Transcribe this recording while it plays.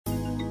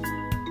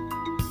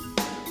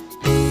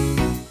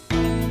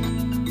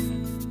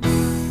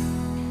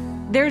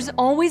There's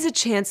always a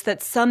chance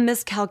that some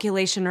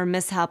miscalculation or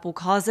mishap will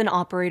cause an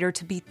operator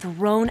to be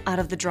thrown out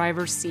of the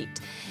driver's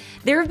seat.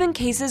 There have been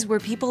cases where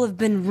people have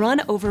been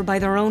run over by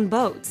their own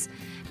boats.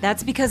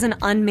 That's because an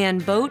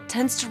unmanned boat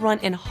tends to run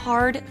in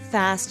hard,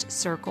 fast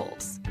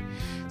circles.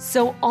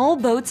 So all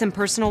boats and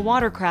personal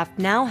watercraft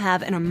now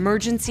have an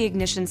emergency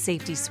ignition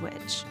safety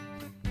switch.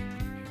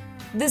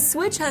 The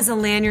switch has a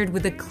lanyard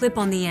with a clip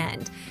on the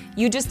end.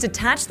 You just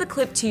attach the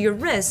clip to your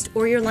wrist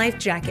or your life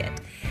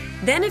jacket.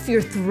 Then if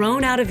you're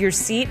thrown out of your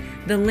seat,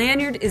 the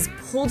lanyard is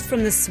pulled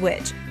from the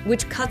switch,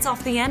 which cuts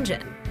off the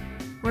engine.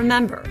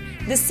 Remember,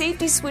 the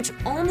safety switch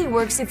only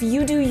works if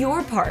you do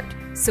your part,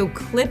 so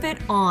clip it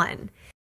on.